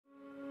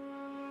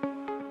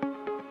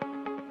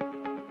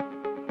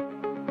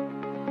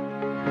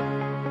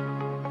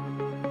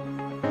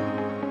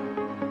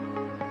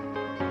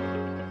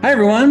Hi,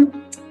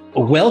 everyone.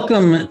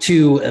 Welcome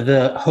to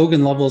the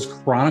Hogan Lovells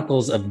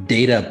Chronicles of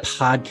Data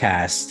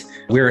podcast.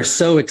 We're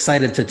so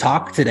excited to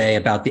talk today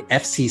about the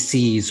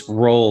FCC's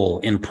role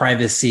in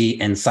privacy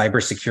and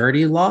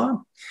cybersecurity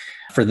law.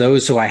 For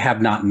those who I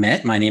have not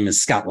met, my name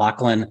is Scott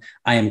Loughlin.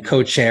 I am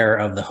co-chair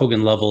of the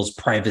Hogan Lovells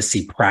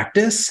Privacy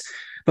Practice.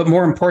 But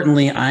more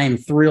importantly, I am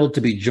thrilled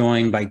to be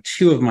joined by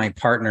two of my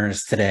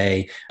partners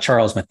today,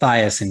 Charles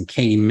Mathias and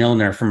Katy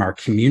Milner from our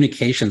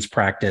communications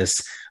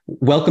practice.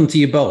 Welcome to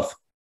you both.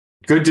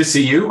 Good to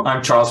see you.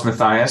 I'm Charles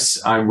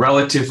Mathias. I'm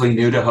relatively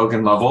new to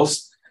Hogan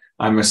Lovells.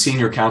 I'm a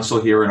senior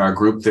counsel here in our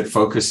group that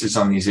focuses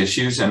on these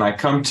issues, and I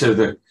come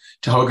to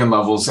Hogan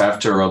Lovells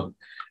after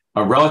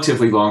a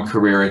relatively long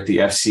career at the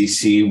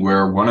FCC,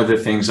 where one of the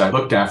things I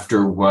looked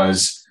after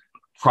was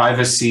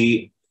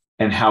privacy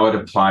and how it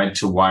applied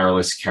to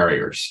wireless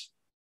carriers.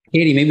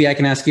 Katy, maybe I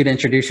can ask you to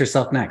introduce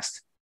yourself next.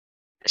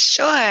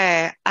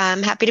 Sure.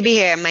 I'm happy to be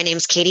here. My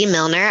name's Katy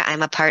Milner.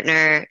 I'm a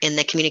partner in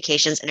the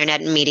communications, internet,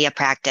 and media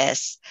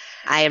practice.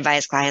 I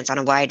advise clients on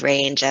a wide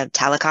range of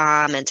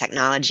telecom and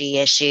technology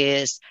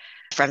issues,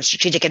 from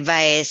strategic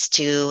advice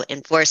to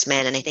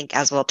enforcement. And I think,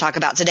 as we'll talk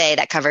about today,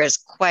 that covers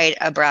quite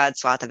a broad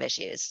swath of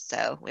issues.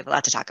 So we have a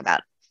lot to talk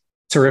about.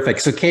 Terrific.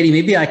 So Katy,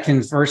 maybe I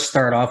can first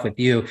start off with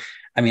you.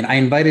 I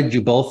invited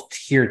you both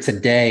here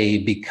today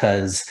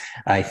because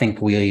I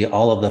think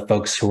all of the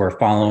folks who are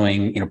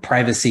following,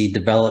 privacy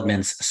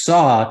developments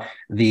saw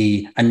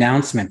the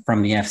announcement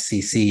from the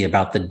FCC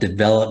about the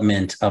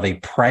development of a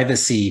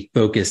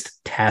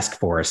privacy-focused task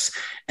force,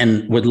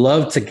 and would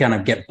love to kind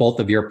of get both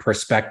of your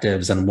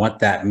perspectives on what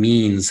that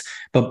means.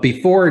 But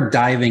before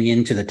diving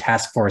into the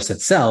task force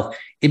itself,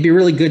 it'd be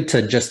really good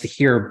to just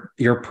hear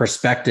your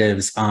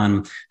perspectives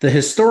on the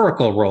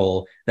historical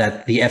role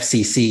that the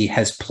FCC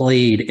has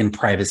played in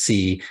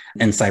privacy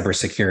and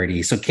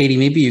cybersecurity. So Katy,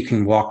 maybe you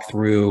can walk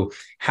through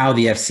how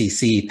the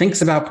FCC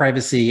thinks about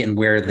privacy and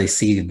where they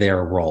see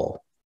their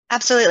role.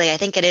 Absolutely. I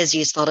think it is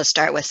useful to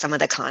start with some of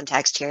the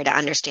context here to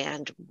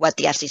understand what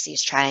the FCC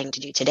is trying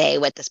to do today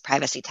with this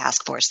privacy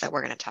task force that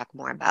we're going to talk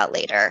more about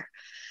later.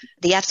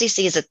 The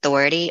FCC's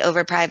authority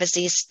over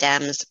privacy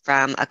stems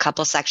from a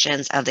couple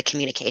sections of the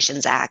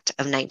Communications Act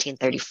of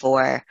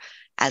 1934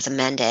 as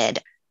amended.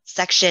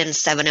 Section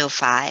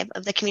 705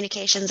 of the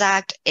Communications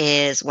Act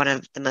is one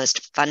of the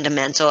most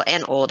fundamental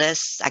and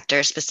oldest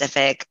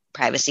sector-specific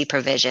privacy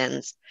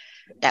provisions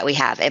that we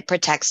have. It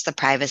protects the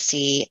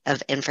privacy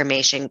of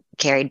information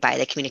carried by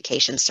the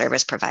communication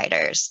service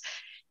providers.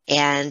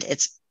 And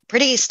it's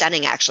pretty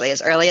stunning, actually.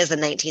 As early as the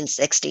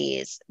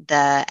 1960s,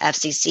 the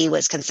FCC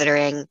was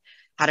considering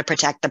how to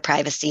protect the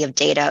privacy of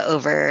data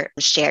over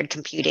shared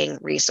computing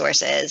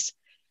resources.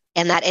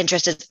 And that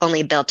interest has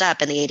only built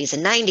up in the 80s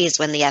and 90s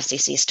when the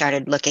FCC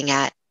started looking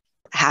at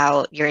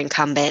how your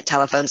incumbent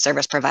telephone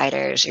service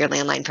providers, your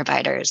landline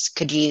providers,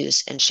 could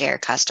use and share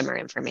customer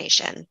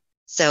information.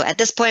 So at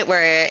this point,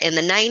 we're in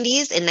the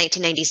 90s. In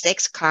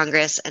 1996,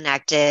 Congress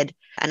enacted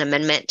an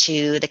amendment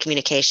to the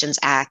Communications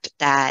Act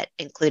that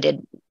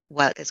included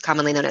what is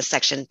commonly known as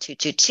Section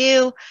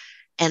 222,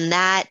 and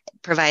that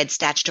provides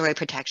statutory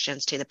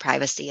protections to the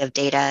privacy of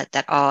data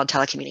that all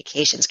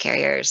telecommunications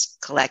carriers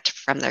collect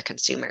from their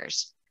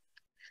consumers.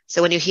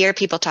 So when you hear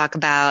people talk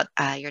about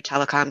your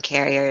telecom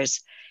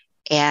carriers,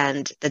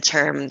 and the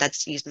term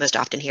that's used most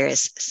often here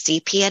is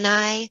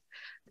CPNI,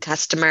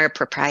 Customer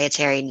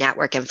Proprietary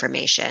Network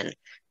Information.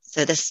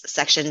 So this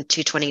Section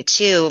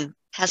 222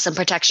 has some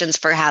protections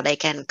for how they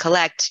can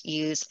collect,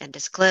 use, and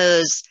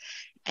disclose,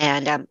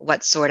 and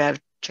what sort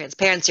of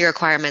transparency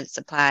requirements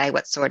apply,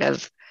 what sort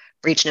of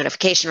breach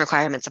notification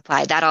requirements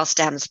apply. That all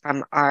stems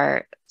from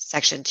our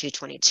Section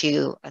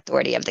 222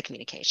 authority of the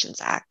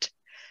Communications Act.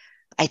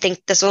 I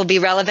think this will be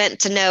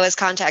relevant to know as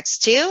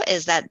context too,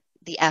 is that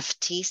the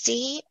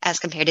FTC, as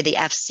compared to the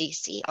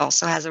FCC,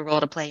 also has a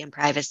role to play in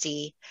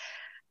privacy.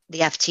 The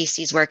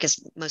FTC's work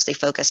is mostly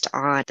focused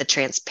on the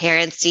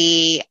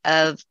transparency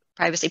of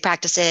privacy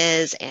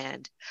practices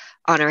and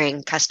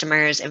honoring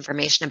customers'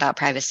 information about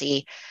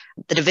privacy.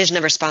 The division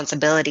of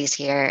responsibilities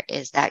here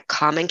is that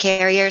common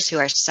carriers who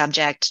are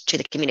subject to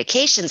the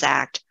Communications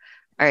Act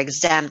are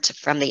exempt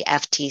from the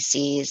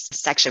FTC's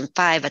Section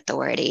 5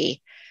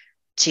 authority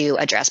to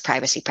address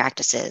privacy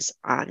practices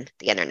on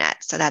the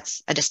internet. So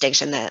that's a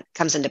distinction that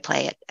comes into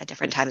play at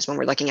different times when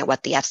we're looking at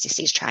what the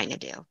FCC is trying to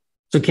do.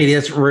 So Katy,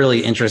 that's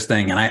really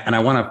interesting. And I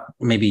want to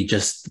maybe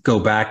just go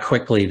back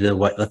quickly to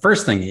what the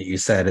first thing that you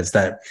said is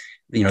that,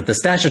 the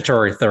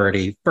statutory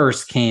authority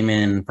first came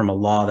in from a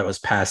law that was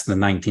passed in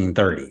the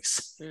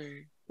 1930s.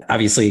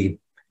 Obviously,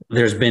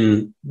 there's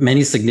been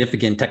many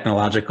significant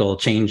technological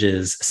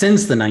changes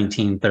since the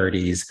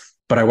 1930s.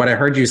 But what I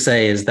heard you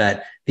say is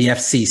that the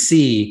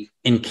FCC,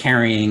 in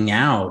carrying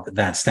out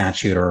that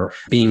statute or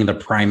being the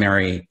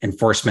primary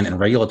enforcement and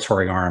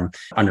regulatory arm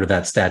under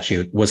that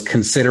statute, was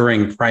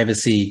considering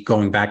privacy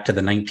going back to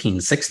the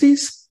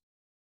 1960s?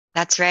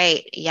 That's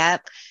right.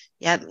 Yep.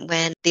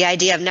 When the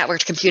idea of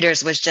networked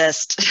computers was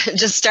just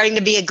starting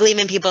to be a gleam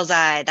in people's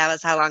eye. That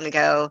was how long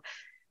ago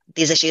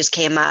these issues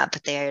came up.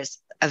 There's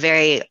a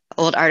very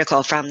old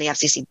article from the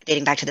FCC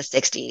dating back to the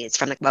 60s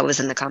from what was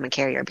in the Common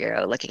Carrier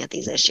Bureau looking at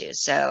these issues.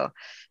 So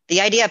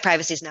the idea of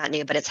privacy is not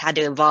new, but it's had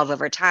to evolve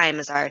over time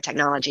as our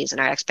technologies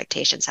and our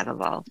expectations have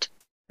evolved.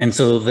 And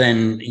so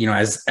then,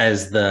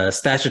 as the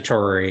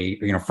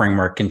statutory,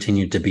 framework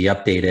continued to be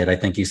updated, I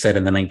think you said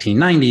in the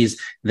 1990s,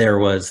 there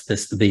was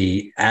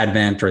the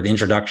advent or the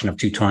introduction of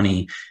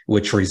 220,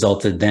 which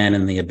resulted then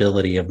in the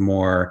ability of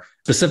more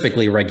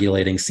specifically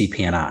regulating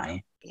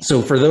CP&I.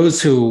 So for those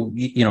who,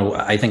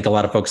 I think a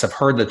lot of folks have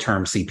heard the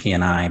term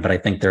CP&I, but I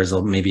think there's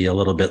maybe a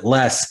little bit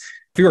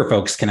fewer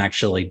folks can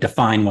actually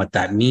define what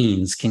that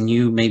means. Can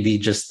you maybe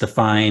just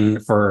define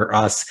for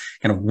us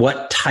kind of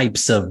what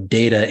types of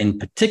data in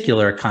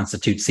particular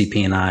constitute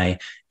CP&I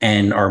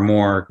and are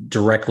more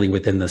directly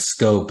within the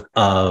scope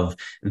of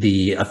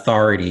the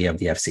authority of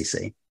the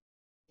FCC?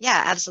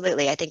 Yeah,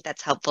 absolutely. I think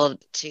that's helpful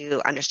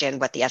to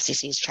understand what the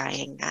FCC is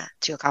trying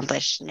to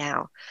accomplish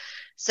now.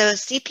 So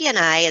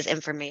CP&I is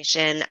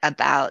information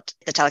about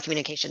the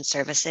telecommunications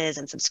services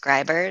and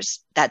subscribers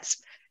that's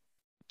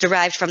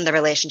derived from the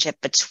relationship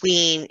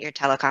between your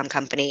telecom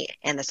company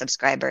and the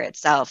subscriber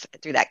itself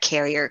through that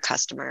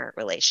carrier-customer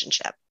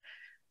relationship.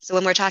 So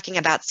when we're talking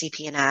about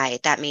CP&I,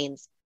 that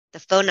means the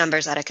phone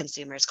numbers that a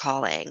consumer is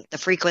calling, the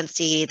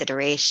frequency, the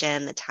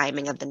duration, the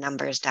timing of the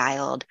numbers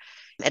dialed.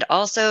 It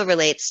also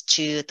relates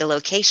to the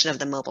location of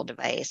the mobile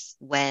device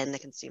when the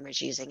consumer is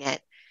using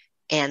it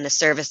and the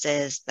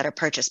services that are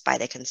purchased by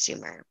the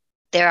consumer.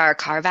 There are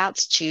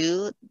carve-outs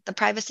to the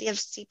privacy of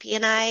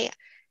CP&I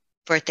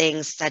for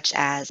things such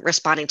as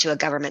responding to a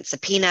government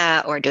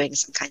subpoena or doing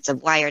some kinds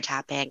of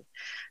wiretapping.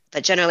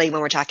 But generally,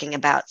 when we're talking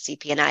about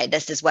CP&I,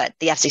 this is what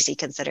the FCC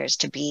considers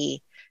to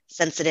be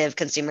sensitive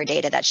consumer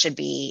data that should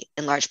be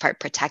in large part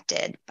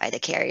protected by the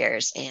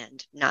carriers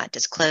and not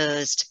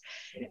disclosed.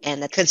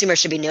 And the consumer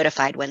should be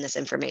notified when this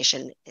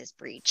information is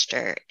breached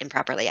or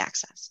improperly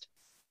accessed.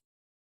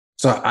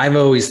 So I've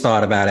always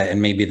thought about it,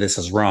 and maybe this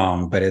is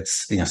wrong, but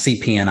it's,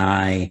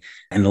 CP&I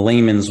and the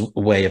layman's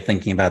way of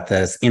thinking about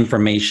this,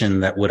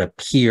 information that would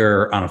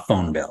appear on a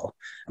phone bill.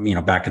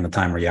 Back in the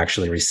time where you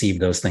actually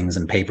received those things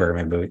in paper,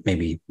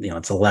 maybe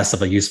it's a less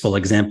of a useful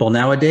example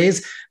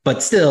nowadays,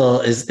 but still,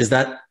 is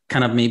that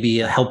kind of maybe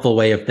a helpful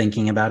way of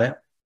thinking about it?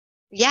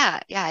 Yeah,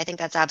 I think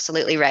that's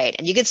absolutely right.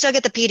 And you can still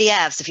get the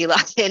PDFs if you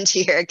log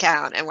into your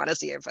account and want to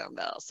see your phone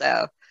bill.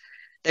 So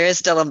there is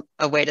still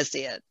a way to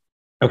see it.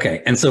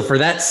 Okay. And so for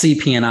that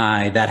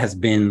CP&I, that has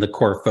been the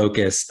core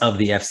focus of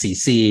the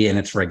FCC and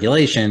its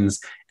regulations.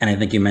 And I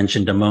think you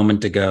mentioned a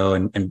moment ago,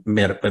 and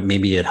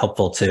maybe it's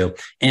helpful to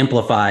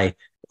amplify,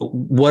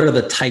 what are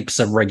the types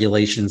of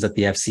regulations that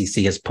the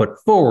FCC has put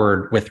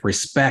forward with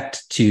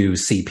respect to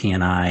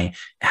CP&I,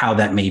 how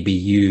that may be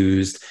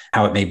used,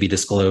 how it may be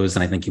disclosed.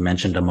 And I think you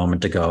mentioned a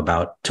moment ago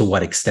about to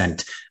what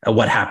extent,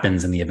 what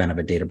happens in the event of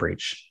a data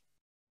breach.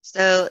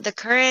 So the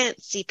current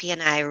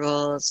CP&I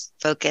rules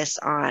focus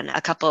on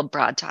a couple of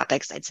broad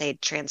topics. I'd say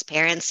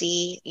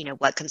transparency,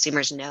 what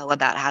consumers know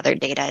about how their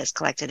data is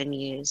collected and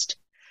used,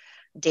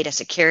 data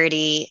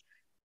security,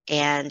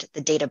 and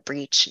the data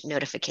breach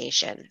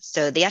notification.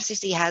 So the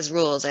FCC has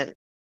rules, and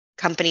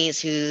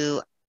companies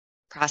who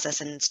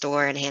process and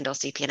store and handle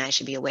CP&I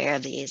should be aware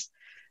of these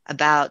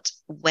about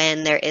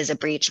when there is a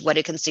breach. What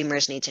do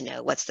consumers need to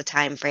know? What's the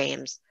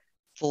timeframes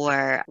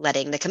for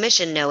letting the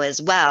commission know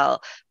as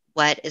well?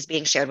 What is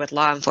being shared with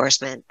law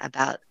enforcement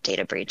about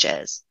data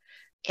breaches?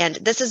 And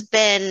this has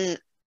been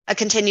a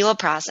continual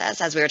process,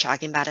 as we were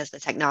talking about, as the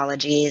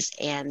technologies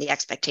and the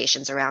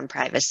expectations around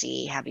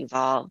privacy have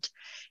evolved.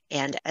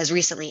 And as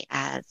recently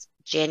as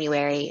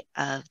January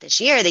of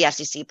this year, the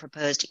FCC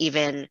proposed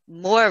even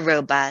more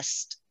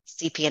robust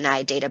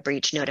CP&I data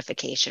breach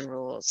notification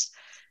rules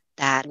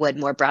that would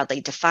more broadly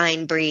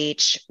define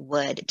breach,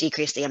 would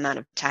decrease the amount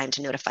of time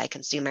to notify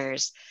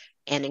consumers,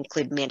 and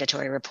include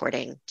mandatory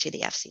reporting to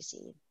the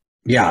FCC.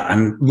 Yeah,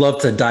 I'd love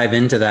to dive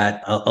into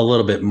that a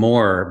little bit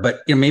more,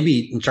 but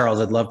maybe, Charles,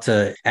 I'd love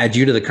to add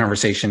you to the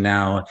conversation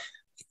now.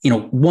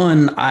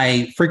 One,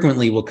 I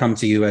frequently will come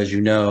to you, as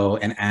you know,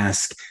 and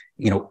ask,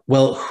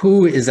 well,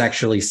 who is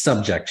actually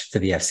subject to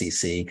the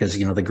FCC? Because,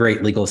 the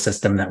great legal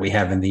system that we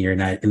have in the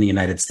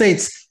United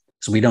States,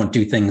 so we don't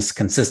do things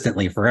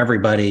consistently for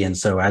everybody. And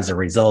so as a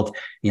result,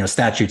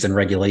 statutes and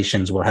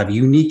regulations will have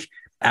unique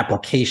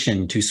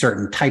application to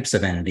certain types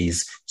of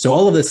entities. So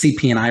all of the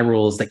CP&I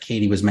rules that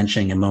Katy was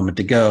mentioning a moment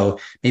ago,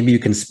 maybe you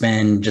can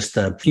spend just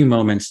a few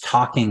moments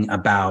talking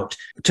about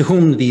to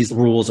whom these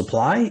rules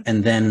apply.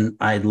 And then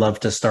I'd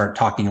love to start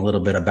talking a little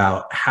bit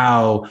about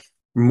how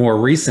more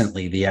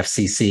recently the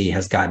FCC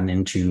has gotten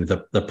into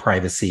the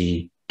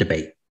privacy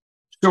debate.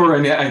 Sure.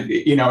 And,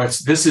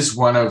 this is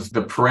one of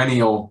the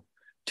perennial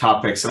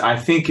topics. I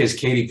think, as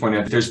Katy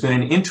pointed out, there's been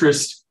an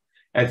interest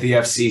at the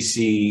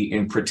FCC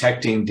in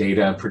protecting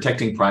data,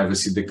 protecting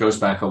privacy that goes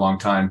back a long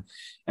time.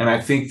 And I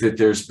think that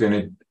there's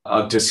been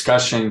a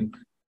discussion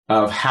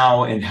of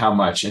how and how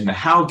much. And the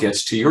how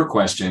gets to your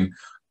question,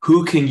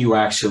 who can you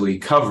actually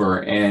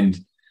cover? And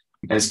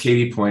as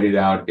Katy pointed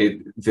out,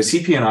 the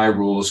CP&I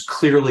rules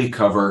clearly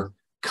cover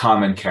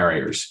common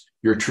carriers.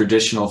 your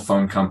traditional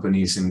phone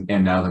companies and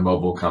now the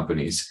mobile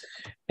companies.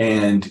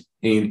 And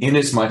in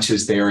as much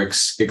as they are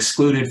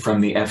excluded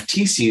from the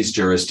FTC's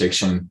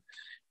jurisdiction,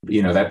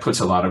 that puts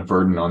a lot of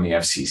burden on the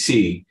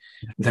FCC.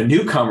 The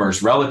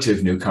newcomers,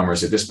 relative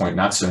newcomers at this point,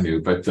 not so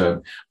new, but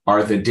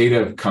are the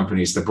data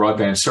companies, the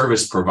broadband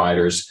service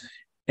providers.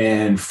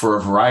 And for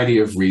a variety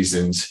of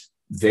reasons,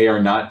 they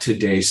are not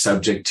today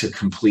subject to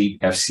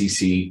complete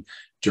FCC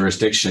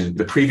jurisdiction.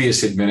 The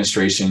previous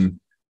administration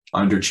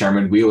under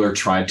Chairman Wheeler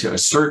tried to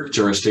assert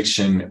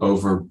jurisdiction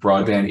over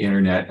broadband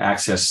internet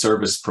access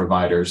service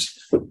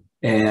providers.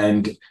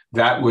 And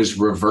that was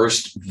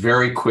reversed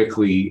very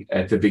quickly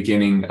at the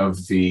beginning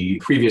of the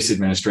previous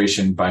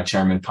administration by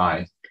Chairman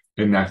Pai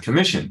in that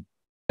commission.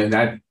 And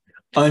that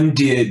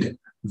undid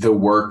the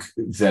work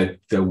that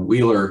the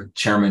Wheeler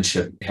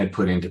chairmanship had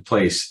put into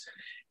place.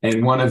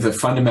 And one of the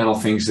fundamental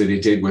things that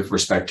it did with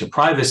respect to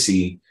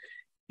privacy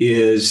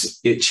is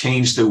it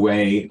changed the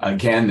way,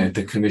 again, that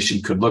the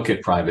commission could look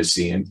at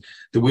privacy. And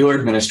the Wheeler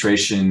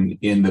administration,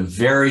 in the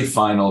very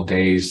final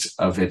days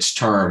of its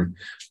term,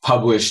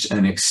 published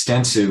an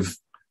extensive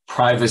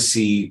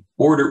privacy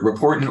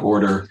report and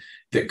order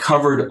that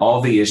covered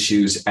all the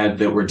issues that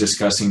we're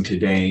discussing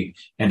today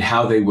and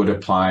how they would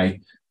apply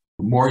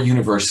more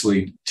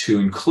universally to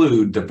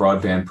include the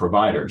broadband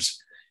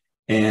providers.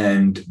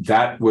 And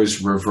that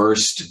was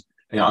reversed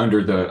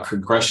under the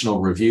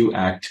Congressional Review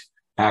Act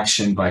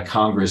action by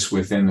Congress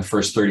within the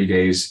first 30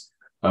 days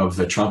of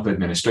the Trump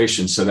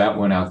administration. So that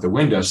went out the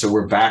window. So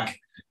we're back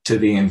to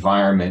the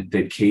environment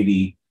that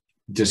Katy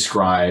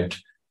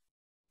described.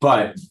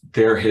 But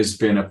there has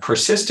been a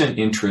persistent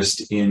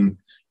interest in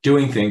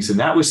doing things. And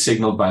that was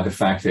signaled by the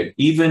fact that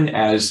even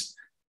as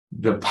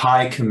the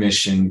Pai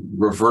Commission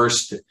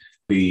reversed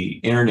the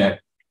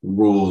internet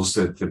rules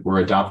that were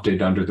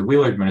adopted under the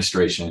Wheeler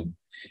administration,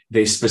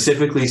 they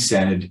specifically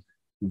said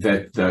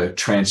that the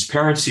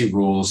transparency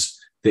rules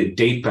that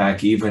date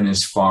back even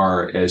as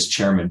far as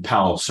Chairman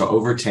Powell, so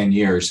over 10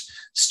 years,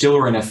 still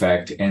are in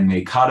effect, and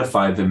they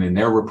codified them in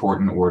their report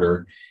and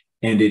order.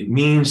 And it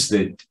means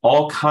that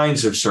all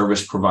kinds of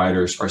service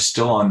providers are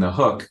still on the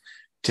hook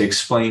to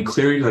explain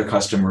clearly to their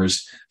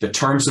customers the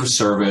terms of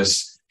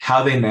service,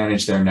 how they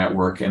manage their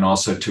network, and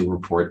also to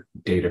report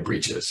data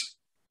breaches.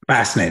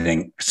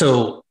 Fascinating.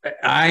 So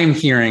I'm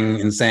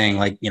hearing and saying,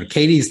 like,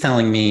 Katy's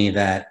telling me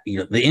that,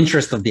 the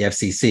interest of the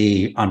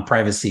FCC on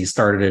privacy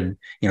started,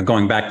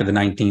 going back to the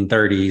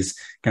 1930s,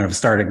 kind of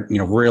started,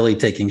 really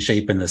taking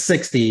shape in the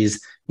 60s,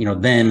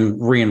 then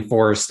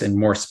reinforced and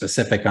more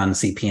specific on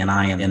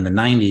CP&I in the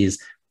 90s.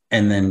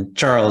 And then,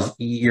 Charles,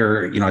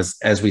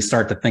 as we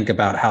start to think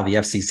about how the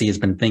FCC has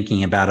been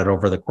thinking about it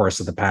over the course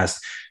of the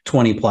past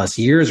 20 plus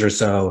years or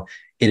so,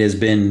 it has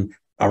been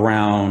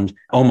around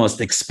almost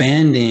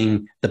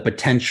expanding the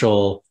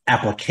potential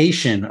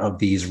application of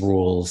these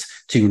rules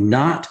to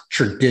not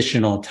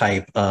traditional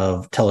type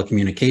of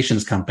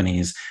telecommunications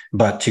companies,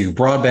 but to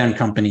broadband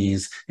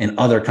companies and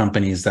other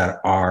companies that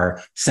are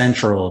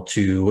central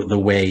to the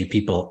way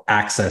people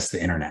access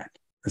the internet.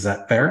 Is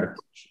that fair?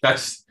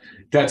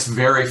 That's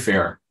very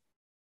fair.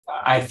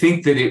 I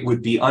think that it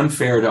would be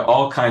unfair to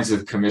all kinds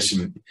of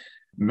commission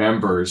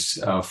members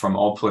from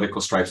all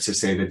political stripes to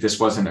say that this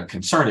wasn't a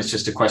concern. It's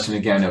just a question,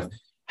 again, of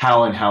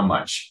how and how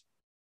much.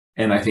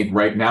 And I think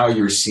right now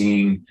you're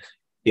seeing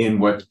in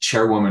what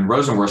Chairwoman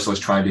Rosenworcel is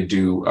trying to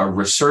do a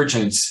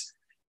resurgence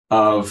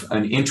of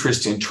an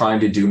interest in trying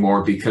to do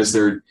more, because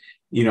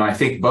I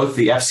think both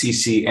the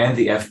FCC and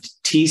the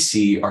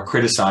FTC are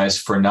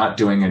criticized for not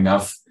doing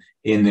enough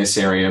in this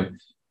area,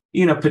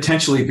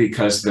 potentially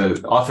because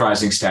the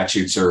authorizing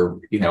statutes are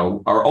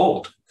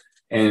old.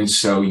 And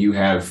so you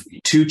have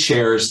two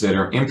chairs that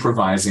are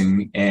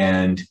improvising,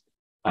 and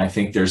I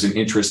think there's an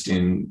interest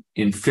in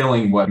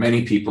filling what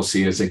many people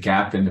see as a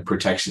gap in the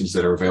protections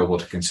that are available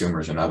to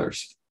consumers and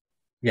others.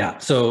 Yeah.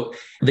 So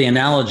the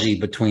analogy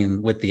with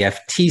the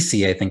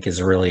FTC, I think,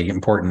 is really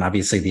important.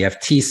 Obviously, the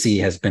FTC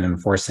has been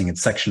enforcing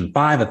its Section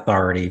 5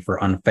 authority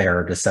for unfair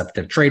or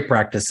deceptive trade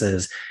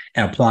practices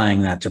and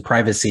applying that to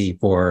privacy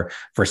for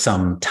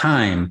some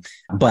time.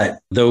 But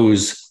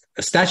those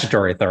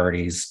statutory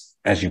authorities,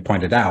 as you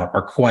pointed out,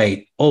 are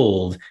quite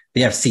old.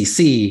 The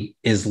FCC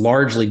is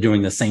largely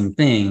doing the same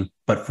thing,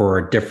 but for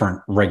a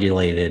different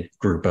regulated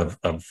group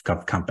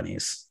of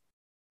companies.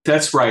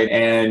 That's right.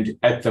 And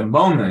at the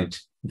moment,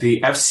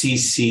 the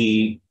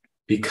FCC,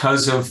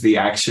 because of the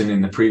action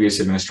in the previous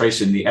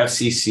administration, the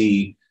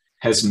FCC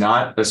has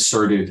not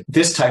asserted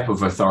this type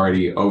of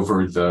authority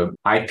over the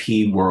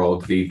IP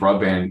world, the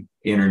broadband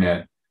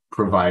internet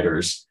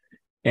providers.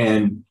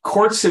 And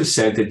courts have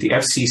said that the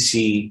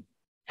FCC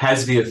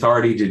has the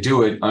authority to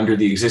do it under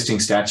the existing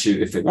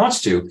statute if it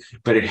wants to,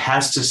 but it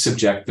has to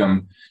subject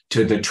them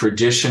to the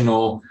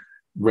traditional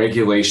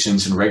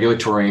regulations and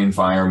regulatory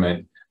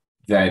environment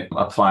that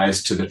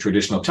applies to the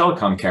traditional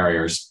telecom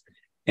carriers.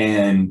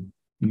 And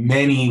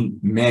many,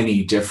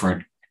 many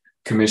different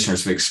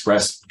commissioners have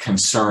expressed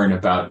concern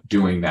about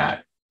doing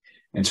that.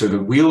 And so the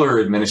Wheeler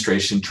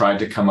administration tried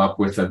to come up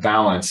with a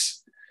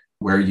balance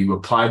where you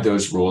applied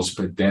those rules,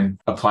 but then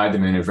applied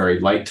them in a very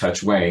light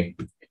touch way.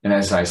 And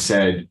as I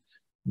said,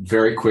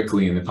 very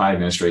quickly in the Pai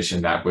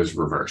administration, that was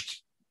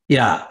reversed.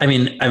 Yeah, I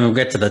mean, we'll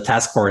get to the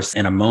task force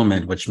in a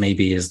moment, which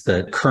maybe is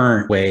the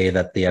current way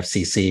that the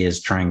FCC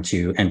is trying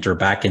to enter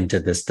back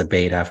into this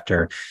debate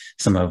after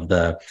some of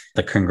the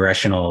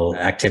congressional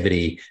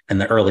activity in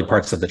the early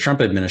parts of the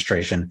Trump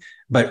administration.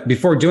 But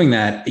before doing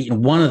that,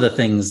 one of the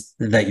things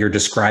that you're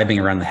describing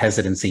around the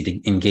hesitancy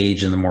to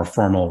engage in the more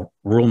formal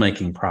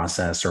rulemaking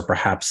process, or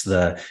perhaps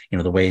the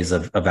ways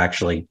of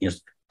actually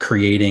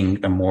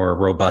creating a more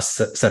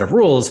robust set of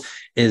rules,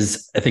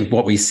 is I think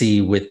what we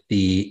see with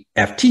the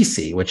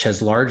FTC, which has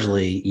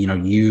largely,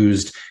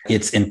 used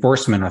its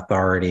enforcement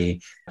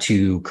authority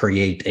to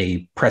create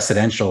a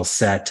precedential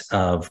set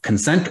of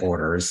consent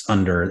orders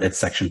under its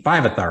Section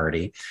 5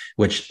 authority,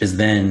 which has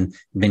then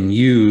been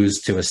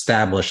used to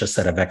establish a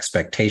set of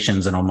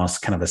expectations and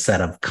almost kind of a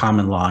set of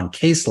common law and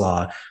case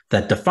law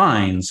that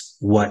defines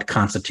what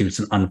constitutes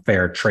an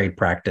unfair trade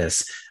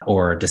practice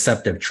or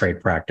deceptive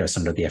trade practice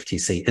under the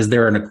FTC. Is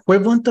there an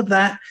equivalent of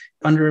that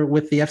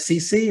with the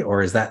FCC,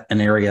 or is that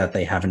an area that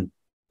they haven't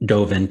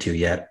dove into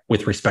yet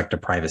with respect to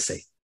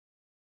privacy?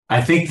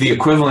 I think the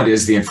equivalent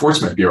is the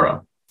Enforcement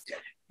Bureau.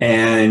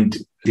 And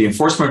the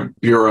Enforcement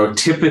Bureau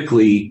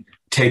typically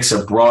takes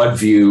a broad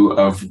view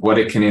of what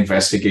it can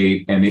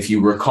investigate. And if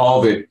you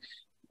recall that,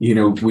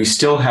 we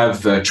still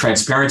have the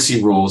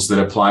transparency rules that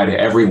apply to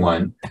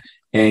everyone,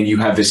 and you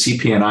have the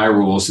CP&I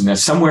rules, and that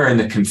somewhere in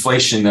the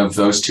conflation of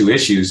those two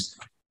issues,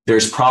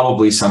 there's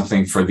probably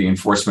something for the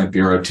Enforcement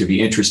Bureau to be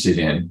interested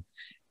in.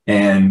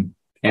 And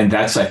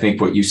that's, I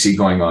think, what you see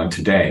going on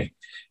today.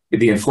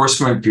 The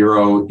Enforcement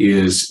Bureau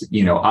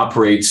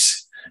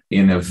operates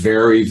in a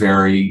very,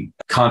 very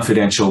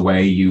confidential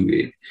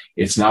way.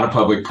 It's not a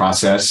public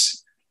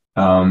process,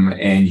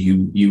 and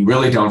you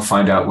really don't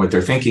find out what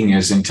their thinking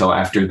is until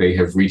after they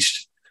have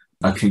reached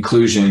a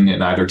conclusion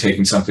and either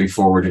taken something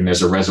forward and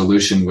there's a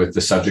resolution with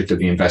the subject of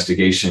the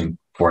investigation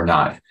or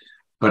not.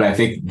 But I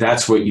think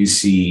that's what you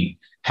see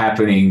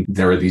happening.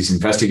 There are these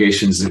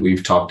investigations that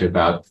we've talked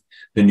about,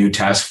 the new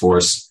task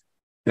force.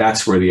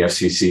 That's where the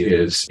FCC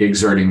is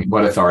exerting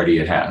what authority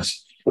it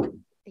has.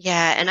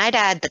 Yeah, and I'd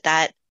add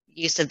that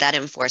use of that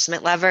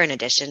enforcement lever, in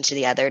addition to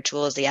the other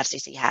tools the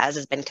FCC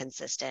has been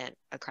consistent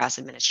across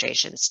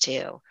administrations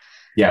too.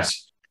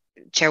 Yes.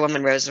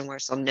 Chairwoman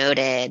Rosenworcel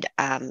noted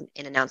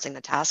in announcing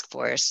the task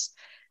force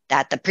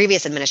that the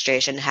previous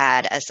administration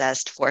had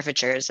assessed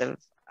forfeitures of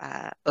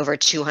over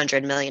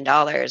 $200 million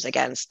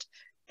against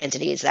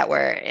entities that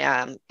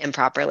were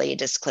improperly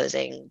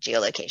disclosing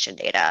geolocation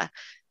data.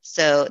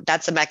 So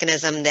that's a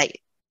mechanism that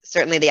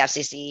certainly the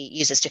FCC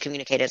uses to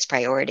communicate its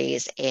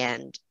priorities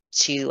and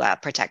to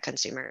protect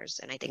consumers.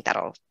 And I think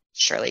that'll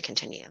surely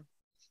continue.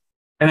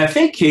 And I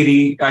think,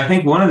 Katy,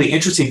 one of the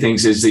interesting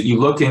things is that you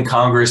look in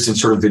Congress and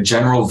sort of the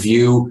general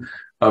view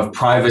of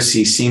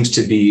privacy seems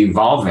to be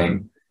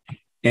evolving.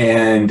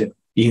 And,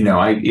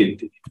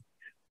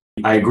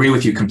 I agree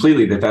with you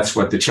completely that that's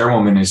what the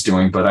chairwoman is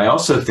doing. But I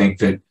also think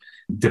that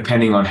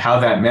depending on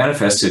how that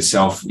manifests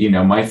itself,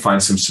 might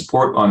find some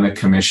support on the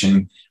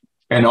commission.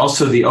 And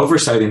also the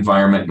oversight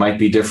environment might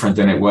be different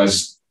than it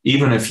was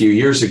even a few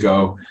years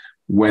ago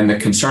when the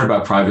concern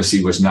about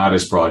privacy was not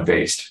as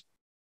broad-based.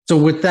 So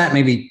with that,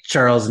 maybe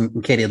Charles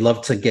and Katy, I'd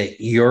love to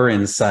get your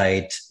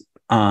insight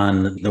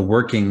on the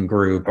working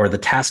group or the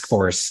task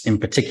force in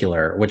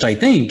particular, which I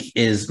think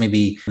is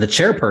maybe the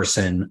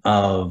chairperson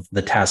of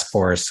the task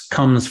force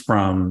comes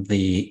from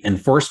the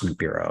Enforcement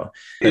Bureau.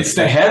 It's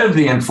the head of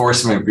the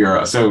Enforcement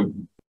Bureau. So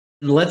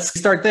let's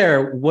start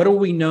there. What do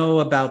we know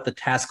about the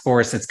task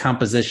force, its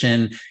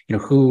composition,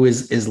 who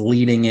is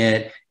leading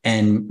it,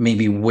 and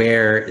maybe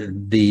where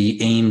the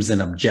aims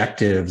and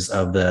objectives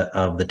of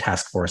the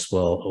task force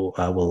will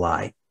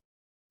lie?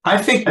 I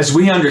think, as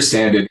we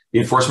understand it, the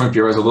Enforcement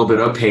Bureau is a little bit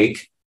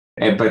opaque,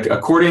 but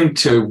according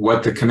to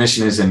what the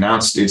commission has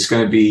announced, it's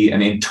going to be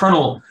an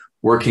internal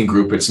working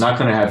group. It's not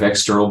going to have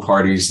external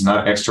parties,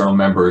 not external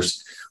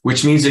members,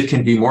 which means it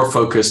can be more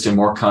focused and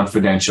more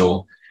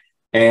confidential.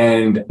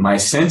 And my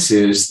sense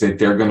is that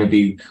they're going to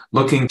be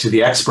looking to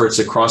the experts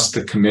across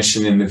the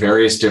commission in the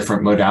various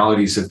different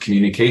modalities of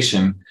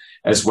communication,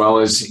 as well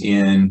as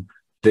in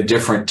the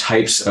different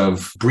types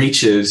of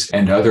breaches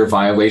and other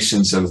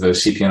violations of the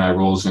CP&I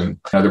rules and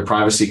other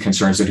privacy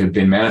concerns that have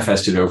been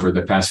manifested over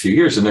the past few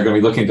years. And they're going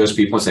to be looking at those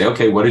people and say,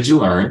 okay, what did you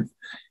learn?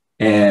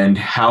 And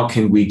how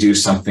can we do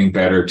something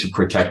better to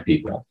protect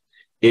people?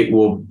 It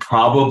will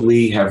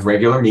probably have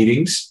regular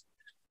meetings,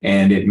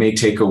 and it may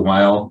take a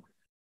while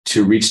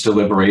to reach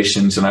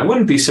deliberations. And I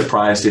wouldn't be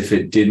surprised if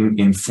it didn't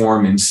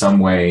inform in some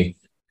way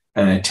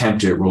an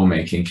attempt at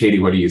rulemaking. Katy,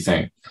 what do you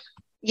think?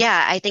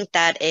 Yeah, I think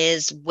that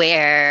is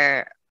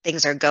where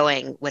things are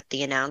going with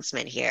the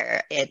announcement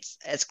here. It's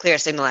as clear a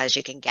signal as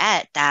you can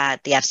get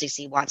that the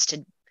FCC wants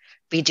to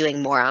be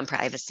doing more on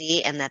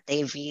privacy, and that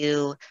they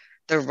view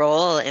the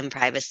role in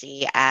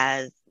privacy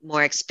as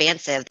more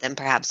expansive than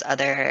perhaps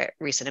other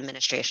recent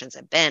administrations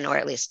have been, or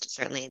at least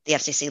certainly the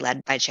FCC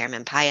led by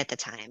Chairman Pai at the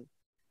time.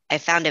 I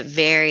found it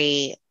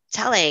very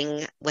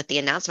telling with the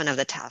announcement of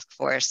the task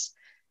force,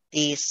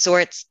 the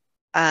sorts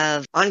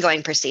of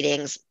ongoing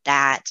proceedings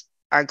that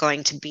are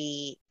going to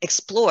be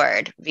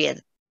explored via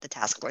the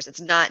task force.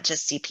 It's not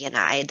just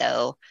CP&I,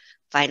 though.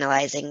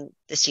 Finalizing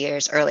this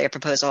year's earlier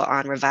proposal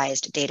on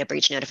revised data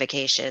breach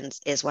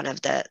notifications is one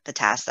of the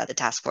tasks that the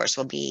task force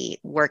will be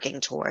working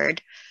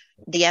toward.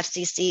 The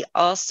FCC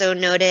also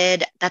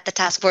noted that the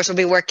task force will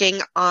be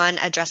working on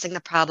addressing the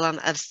problem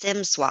of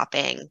SIM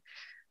swapping,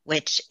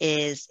 which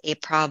is a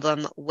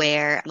problem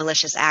where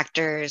malicious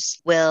actors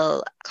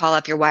will call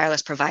up your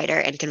wireless provider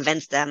and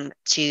convince them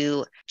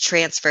to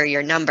transfer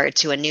your number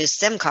to a new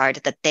SIM card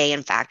that they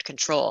in fact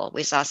control.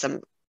 We saw some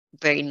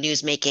very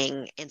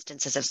news-making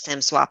instances of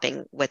SIM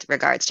swapping with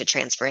regards to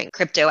transferring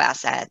crypto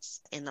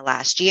assets in the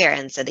last year.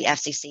 And so the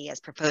FCC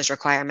has proposed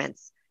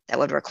requirements that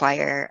would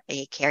require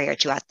a carrier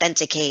to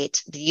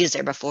authenticate the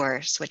user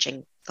before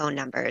switching phone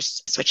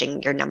numbers,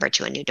 switching your number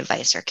to a new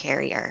device or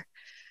carrier.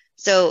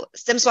 So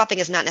SIM swapping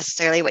is not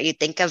necessarily what you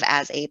think of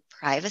as a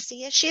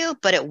privacy issue,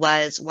 but it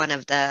was one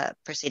of the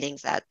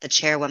proceedings that the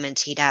chairwoman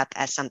teed up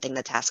as something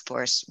the task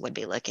force would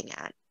be looking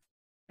at.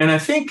 And I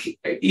think,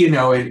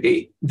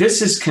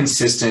 this is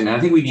consistent. I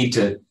think we need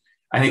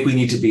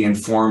to be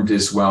informed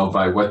as well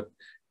by what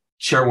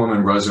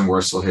Chairwoman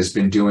Rosenworcel has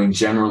been doing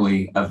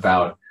generally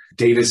about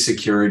data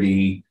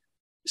security,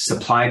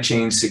 supply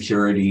chain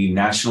security,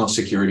 national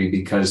security,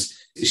 because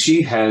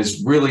she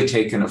has really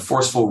taken a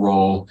forceful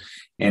role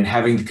in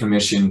having the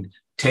commission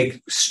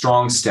take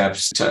strong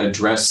steps to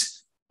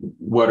address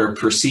what are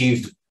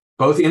perceived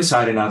both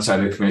inside and outside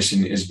of the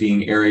commission as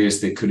being areas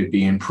that could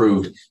be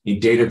improved. In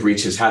data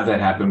breaches, how did that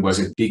happen? Was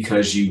it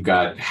because you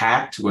got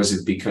hacked? Was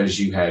it because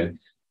you had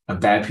a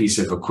bad piece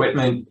of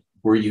equipment?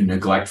 Were you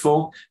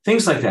neglectful?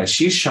 Things like that.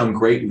 She's shown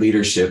great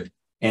leadership,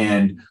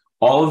 and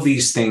all of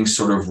these things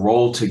sort of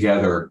roll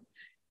together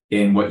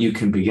in what you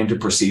can begin to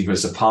perceive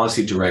as a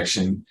policy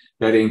direction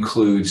that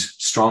includes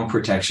strong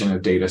protection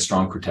of data,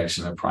 strong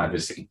protection of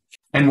privacy,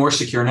 and more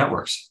secure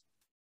networks.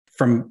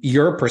 From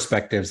your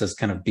perspectives as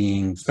kind of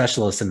being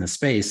specialists in the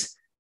space,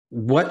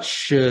 what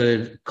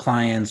should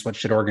clients, what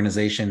should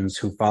organizations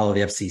who follow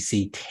the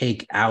FCC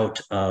take out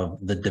of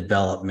the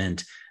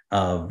development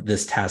of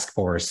this task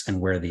force and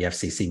where the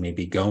FCC may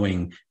be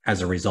going as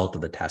a result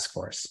of the task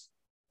force?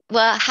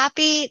 Well,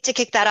 happy to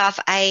kick that off.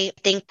 I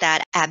think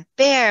that at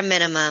bare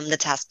minimum, the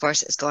task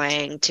force is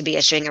going to be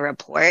issuing a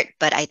report,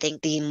 but I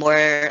think the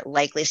more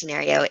likely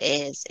scenario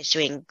is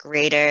issuing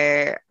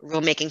greater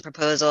rulemaking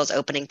proposals,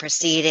 opening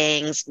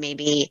proceedings,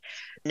 maybe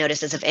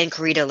notices of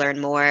inquiry to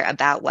learn more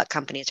about what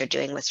companies are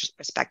doing with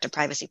respect to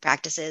privacy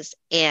practices,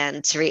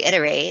 and to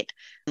reiterate,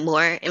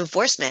 more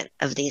enforcement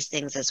of these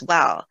things as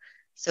well.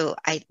 So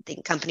I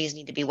think companies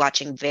need to be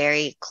watching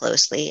very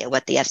closely at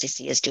what the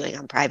FCC is doing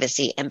on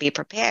privacy and be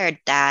prepared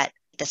that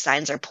the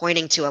signs are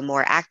pointing to a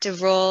more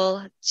active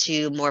role,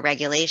 to more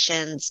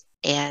regulations,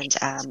 and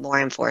more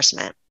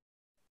enforcement.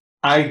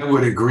 I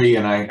would agree.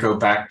 And I go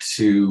back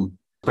to,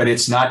 but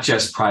it's not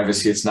just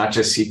privacy, it's not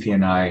just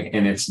CP&I,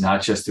 and it's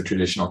not just the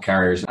traditional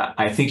carriers.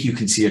 I think you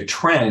can see a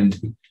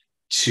trend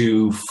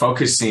to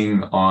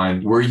focusing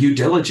on, were you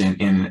diligent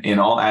in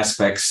all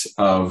aspects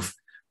of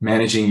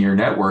managing your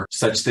network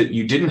such that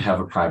you didn't have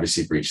a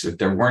privacy breach, that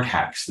there weren't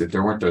hacks, that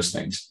there weren't those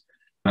things.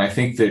 And I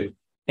think that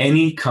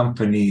any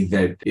company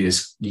that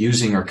is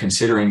using or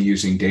considering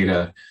using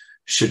data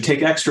should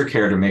take extra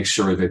care to make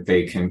sure that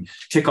they can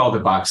tick all the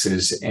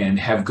boxes and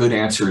have good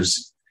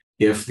answers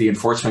if the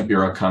Enforcement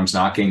Bureau comes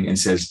knocking and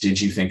says,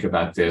 did you think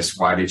about this?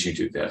 Why did you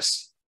do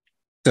this?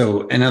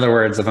 So in other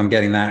words, if I'm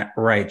getting that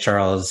right,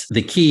 Charles,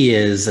 the key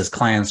is, as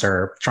clients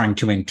are trying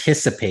to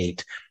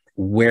anticipate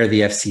where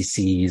the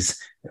FCC's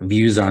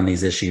views on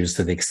these issues,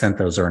 to the extent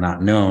those are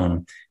not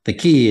known, the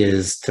key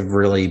is to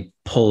really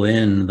pull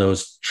in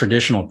those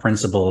traditional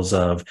principles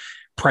of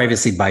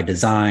privacy by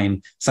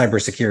design,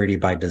 cybersecurity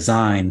by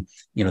design,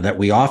 that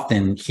we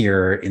often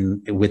hear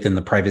within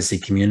the privacy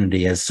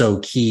community as so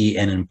key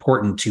and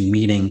important to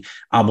meeting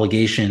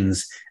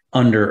obligations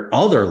under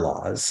other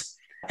laws,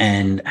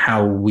 and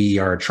how we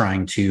are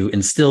trying to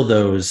instill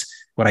those.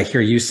 What I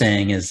hear you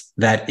saying is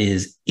that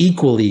is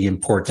equally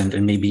important,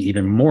 and maybe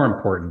even more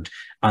important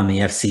on the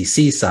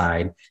FCC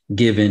side,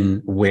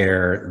 given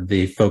where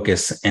the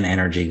focus and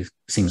energy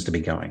seems to be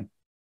going.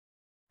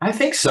 I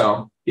think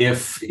so.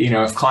 If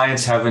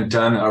clients haven't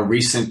done a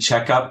recent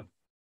checkup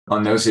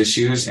on those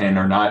issues and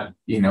are not,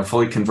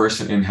 fully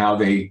conversant in how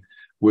they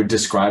would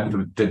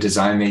describe the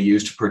design they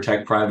use to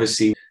protect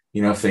privacy,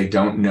 if they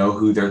don't know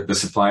who the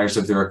suppliers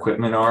of their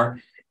equipment are,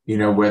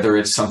 whether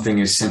it's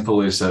something as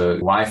simple as a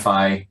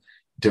Wi-Fi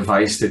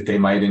device that they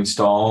might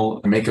install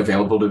and make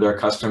available to their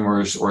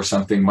customers, or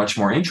something much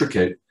more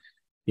intricate.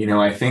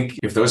 I think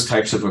if those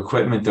types of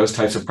equipment, those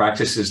types of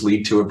practices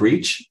lead to a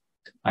breach,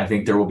 I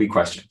think there will be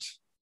questions.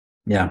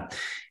 Yeah.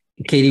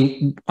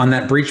 Katy, on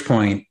that breach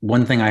point,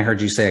 one thing I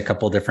heard you say a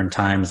couple of different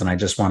times, and I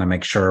just want to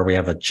make sure we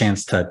have a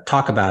chance to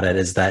talk about it,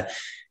 is that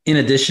in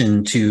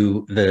addition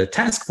to the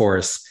task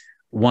force,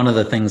 one of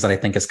the things that I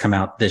think has come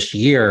out this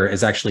year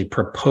is actually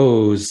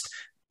proposed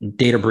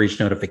data breach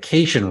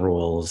notification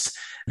rules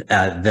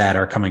that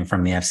are coming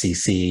from the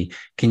FCC.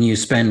 Can you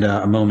spend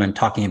a moment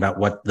talking about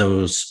what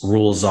those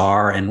rules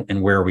are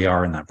and where we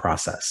are in that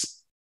process?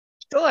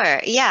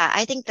 Sure. Yeah,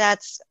 I think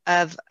that's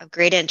of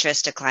great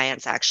interest to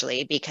clients,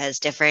 actually, because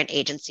different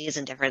agencies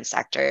in different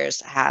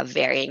sectors have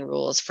varying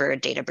rules for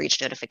data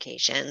breach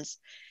notifications.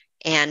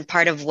 And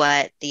part of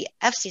what the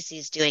FCC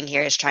is doing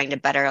here is trying to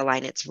better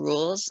align its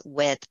rules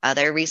with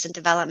other recent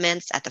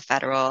developments at the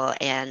federal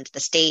and the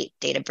state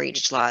data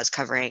breach laws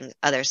covering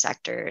other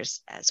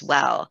sectors as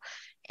well.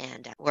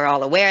 And we're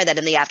all aware that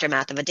in the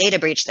aftermath of a data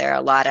breach, there are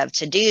a lot of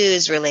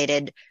to-dos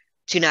related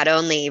to not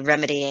only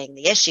remedying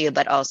the issue,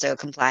 but also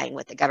complying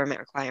with the government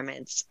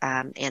requirements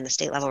and the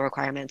state level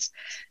requirements.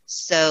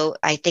 So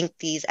I think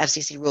these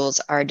FCC rules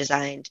are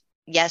designed,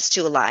 yes,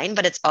 to align,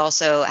 but it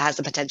also has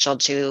the potential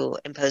to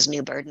impose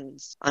new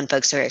burdens on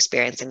folks who are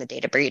experiencing the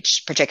data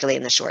breach, particularly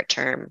in the short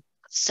term.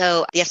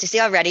 So the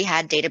FCC already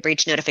had data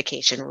breach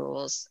notification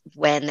rules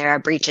when there are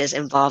breaches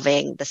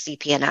involving the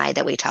CP&I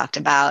that we talked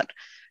about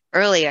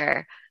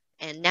earlier.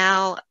 And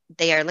now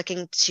they are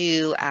looking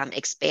to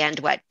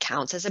expand what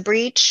counts as a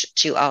breach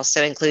to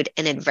also include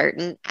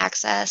inadvertent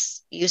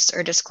access, use,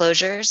 or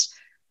disclosures,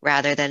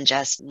 rather than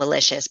just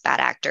malicious bad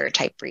actor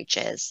type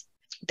breaches.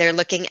 They're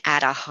looking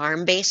at a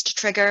harm-based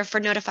trigger for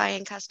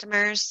notifying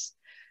customers.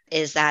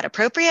 Is that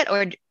appropriate,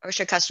 or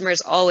should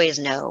customers always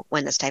know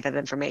when this type of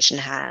information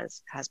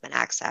has been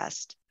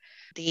accessed?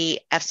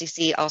 The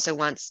FCC also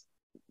wants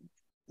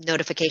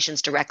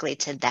notifications directly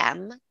to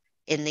them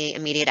in the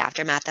immediate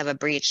aftermath of a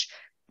breach,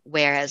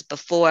 whereas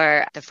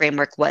before the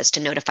framework was to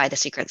notify the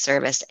Secret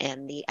Service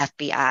and the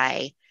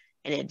FBI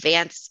in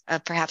advance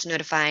of perhaps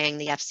notifying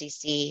the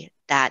FCC.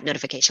 That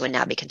notification would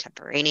now be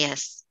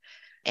contemporaneous.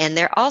 And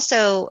there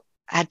also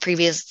had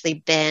previously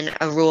been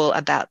a rule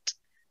about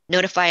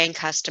notifying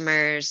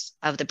customers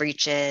of the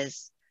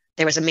breaches.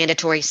 There was a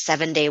mandatory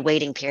 7-day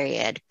waiting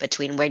period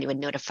between when you would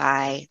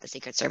notify the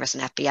Secret Service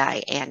and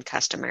FBI and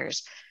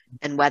customers,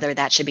 and whether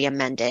that should be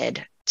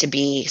amended to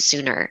be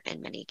sooner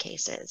in many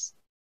cases.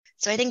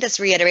 So I think this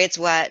reiterates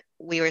what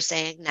we were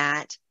saying,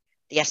 that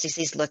the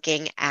FCC is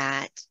looking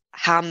at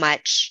how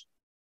much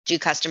do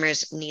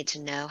customers need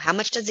to know, how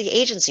much does the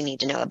agency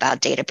need to know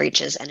about data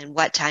breaches, and in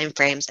what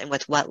timeframes and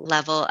with what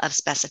level of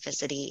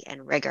specificity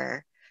and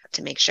rigor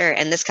to make sure.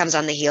 And this comes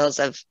on the heels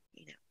of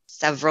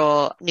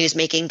several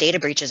newsmaking data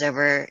breaches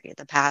over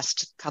the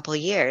past couple of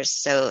years.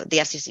 So the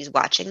FCC is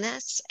watching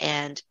this,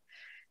 and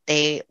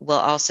they will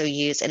also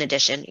use, in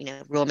addition,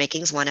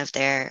 rulemaking is one of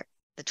the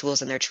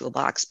tools in their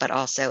toolbox, but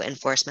also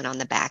enforcement on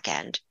the back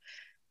end.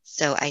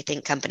 So I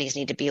think companies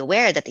need to be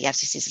aware that the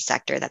FCC is a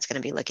sector that's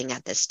going to be looking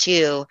at this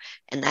too,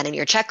 and that in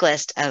your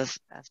checklist of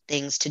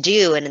things to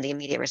do and in the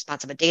immediate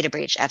response of a data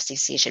breach,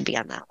 FCC should be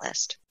on that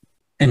list.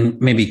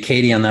 And maybe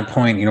Katy, on that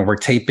point, we're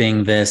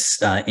taping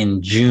this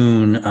in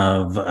June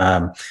of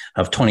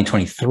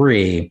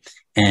 2023.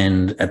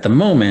 And at the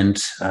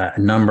moment, a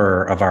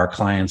number of our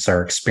clients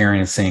are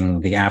experiencing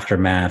the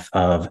aftermath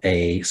of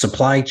a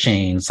supply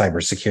chain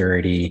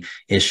cybersecurity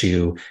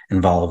issue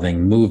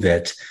involving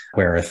MOVEit,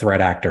 where a threat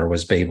actor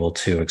was able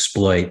to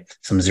exploit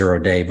some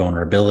 0-day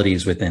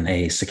vulnerabilities within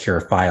a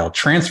secure file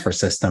transfer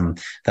system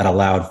that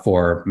allowed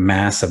for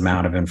mass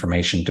amount of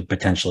information to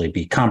potentially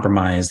be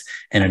compromised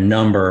and a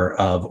number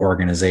of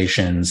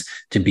organizations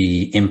to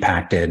be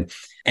impacted.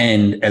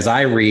 And as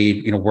I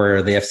read,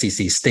 where the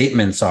FCC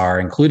statements are,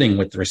 including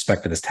with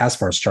respect to this task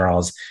force,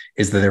 Charles,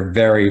 is that they're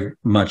very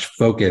much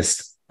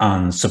focused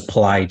on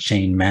supply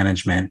chain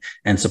management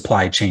and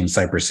supply chain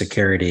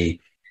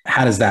cybersecurity.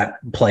 How does that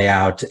play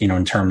out,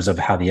 in terms of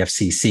how the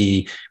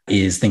FCC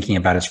is thinking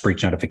about its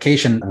breach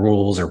notification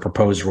rules or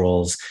proposed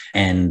rules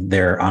and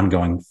their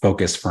ongoing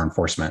focus for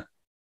enforcement?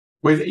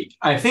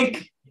 I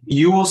think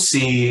you will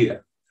see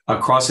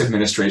across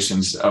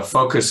administrations a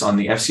focus on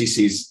the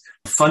FCC's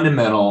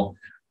fundamental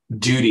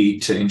duty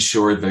to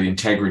ensure the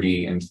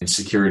integrity and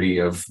security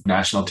of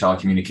national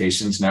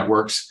telecommunications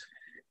networks.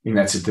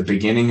 That's at the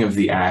beginning of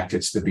the act.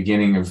 It's the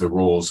beginning of the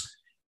rules.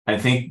 I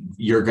think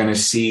you're going to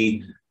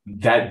see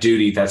that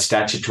duty, that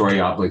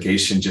statutory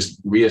obligation, just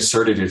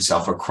reasserted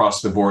itself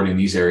across the board in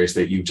these areas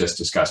that you've just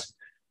discussed.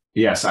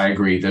 Yes, I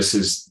agree.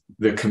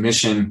 The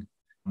commission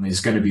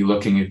is going to be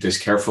looking at this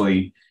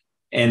carefully.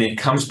 And it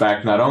comes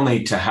back not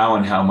only to how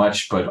and how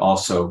much, but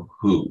also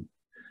who.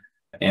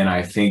 And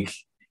I think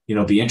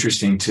it'll be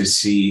interesting to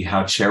see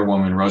how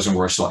Chairwoman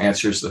Rosenworcel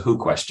answers the who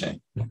question,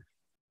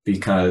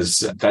 because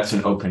that's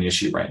an open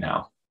issue right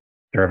now.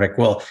 Terrific.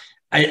 Well,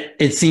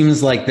 it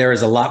seems like there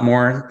is a lot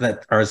more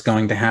that is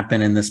going to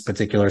happen in this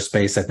particular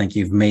space. I think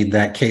you've made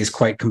that case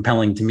quite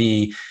compelling to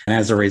me. And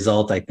as a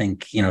result, I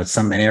think, it's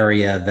an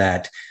area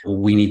that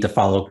we need to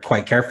follow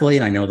quite carefully.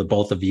 And I know that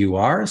both of you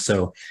are.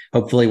 So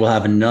hopefully we'll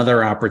have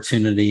another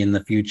opportunity in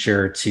the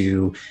future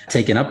to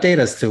take an update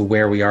as to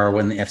where we are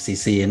when the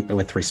FCC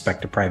with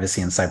respect to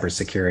privacy and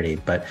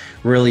cybersecurity. But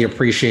really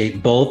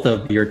appreciate both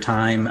of your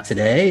time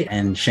today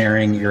and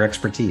sharing your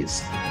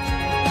expertise.